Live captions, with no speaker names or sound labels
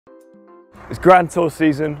It's Grand Tour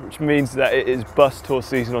season, which means that it is bus tour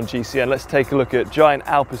season on GCN. Let's take a look at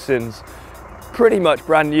Giant-Alpecin's pretty much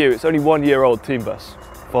brand new, it's only 1 year old team bus.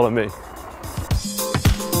 Follow me.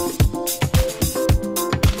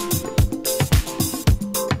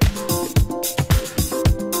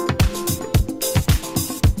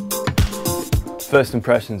 First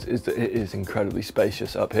impressions is that it is incredibly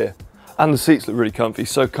spacious up here. And the seats look really comfy,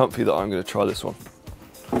 so comfy that I'm going to try this one.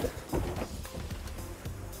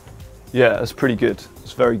 Yeah, that's pretty good.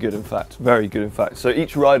 It's very good in fact, very good in fact. So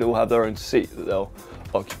each rider will have their own seat that they'll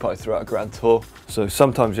occupy throughout a Grand Tour. So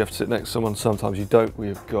sometimes you have to sit next to someone, sometimes you don't.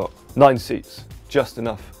 We've got 9 seats, just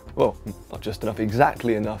enough, well, not just enough,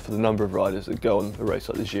 exactly enough for the number of riders that go on a race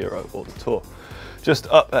like the Giro or the Tour. Just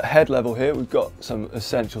up at head level here, we've got some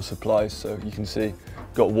essential supplies. So you can see,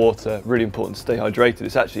 got water, really important to stay hydrated.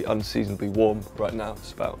 It's actually unseasonably warm right now.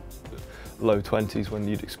 It's about low 20s when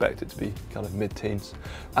you'd expect it to be kind of mid-teens.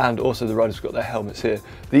 And also the riders have got their helmets here.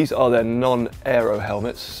 These are their non-aero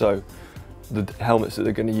helmets, so the helmets that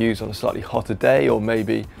they're going to use on a slightly hotter day or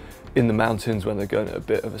maybe in the mountains when they're going at a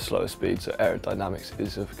bit of a slower speed, so aerodynamics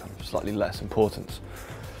is of kind of slightly less importance.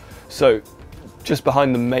 So just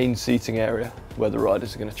behind the main seating area where the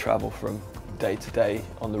riders are going to travel from day to day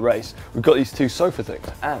on the race, we've got these 2 sofa things,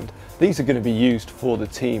 and these are going to be used for the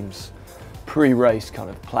team's pre-race kind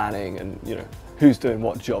of planning and, you know, who's doing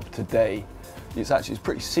what job today. It's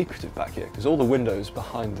pretty secretive back here because all the windows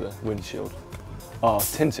behind the windshield are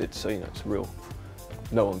tinted, so, you know, it's real.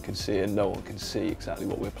 No one can see and no one can see exactly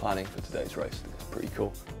what we're planning for today's race. It's pretty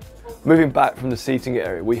cool. Moving back from the seating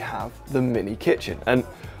area, we have the mini kitchen, and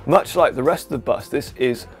much like the rest of the bus, this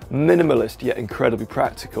is minimalist yet incredibly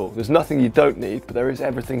practical. There's nothing you don't need, but there is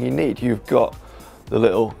everything you need. You've got the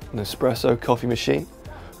little Nespresso coffee machine,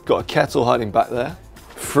 got a kettle hiding back there,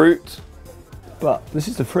 fruit, but this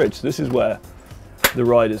is the fridge. This is where the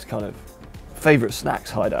riders' kind of favourite snacks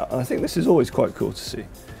hide out, and I think this is always quite cool to see.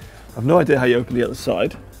 I've no idea how you open the other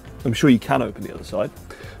side. I'm sure you can open the other side.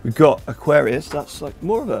 We've got Aquarius, that's like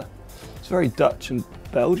more of a, it's very Dutch and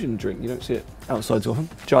Belgian drink. You don't see it outside often.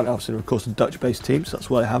 Giant-Alpecin are of course a Dutch-based team, so that's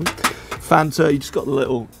why they have them. Fanta, you just got the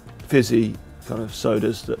little fizzy kind of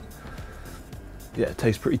sodas that, yeah, it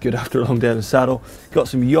tastes pretty good after a long day in the saddle. Got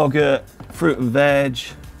some yogurt, fruit and veg,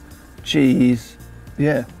 cheese.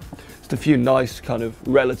 Yeah, just a few nice kind of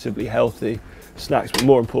relatively healthy snacks, but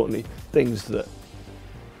more importantly, things that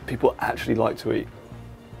people actually like to eat.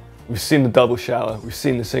 We've seen the double shower, we've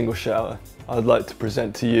seen the single shower. I'd like to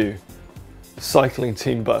present to you the cycling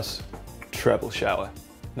team bus treble shower.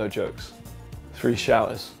 No jokes. 3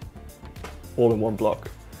 showers, all in one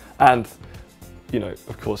block. And you know,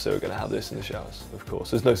 of course they were going to have this in the showers, of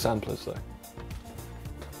course. There's no samplers though.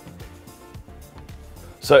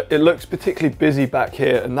 So it looks particularly busy back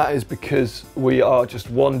here, and that is because we are just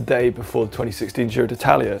 1 day before the 2016 Giro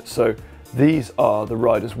d'Italia. So these are the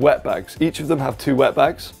riders' wet bags. Each of them have 2 wet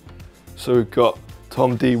bags. So we've got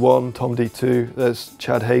Tom D1, Tom D2, there's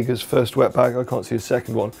Chad Hager's first wet bag, I can't see his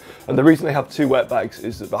second one. And the reason they have 2 wet bags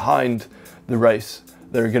is that behind the race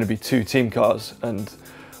there are going to be 2 team cars, and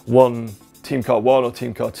one Team Car 1 or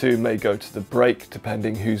Team Car 2 may go to the break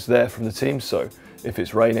depending who's there from the team. So if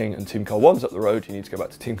it's raining and Team Car 1's up the road, you need to go back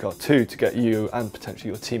to Team Car 2 to get you and potentially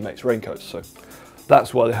your teammates' raincoats. So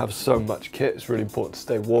that's why they have so much kit. It's really important to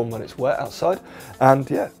stay warm when it's wet outside. And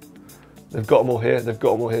yeah, they've got them all here. They've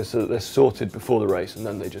got them all here so that they're sorted before the race, and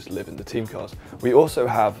then they just live in the team cars. We also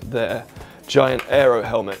have their giant aero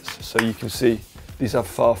helmets. So you can see these have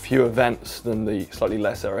far fewer vents than the slightly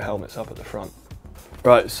less aero helmets up at the front.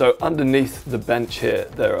 Right, so underneath the bench here,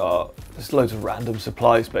 there's loads of random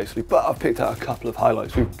supplies basically, but I've picked out a couple of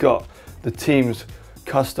highlights. We've got the team's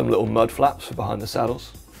custom little mud flaps for behind the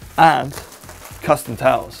saddles and custom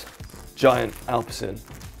towels, Giant-Alpecin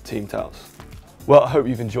team towels. Well, I hope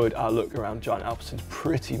you've enjoyed our look around Giant-Alpecin's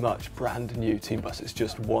pretty much brand new team bus. It's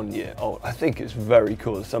just 1 year old. I think it's very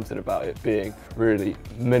cool. There's something about it being really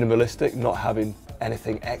minimalistic, not having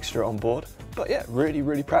anything extra on board, but yeah, really,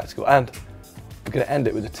 really practical. And we're going to end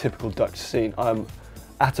it with a typical Dutch scene. I'm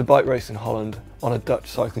at a bike race in Holland on a Dutch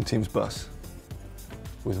cycling team's bus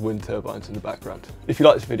with wind turbines in the background. If you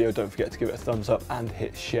like this video, don't forget to give it a thumbs up and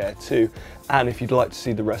hit share too. And if you'd like to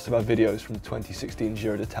see the rest of our videos from the 2016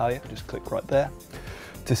 Giro d'Italia, just click right there.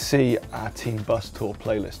 To see our team bus tour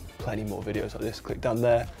playlist, plenty more videos like this, click down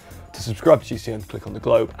there. To subscribe to GCN, click on the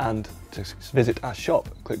globe, and to visit our shop,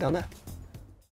 click down there.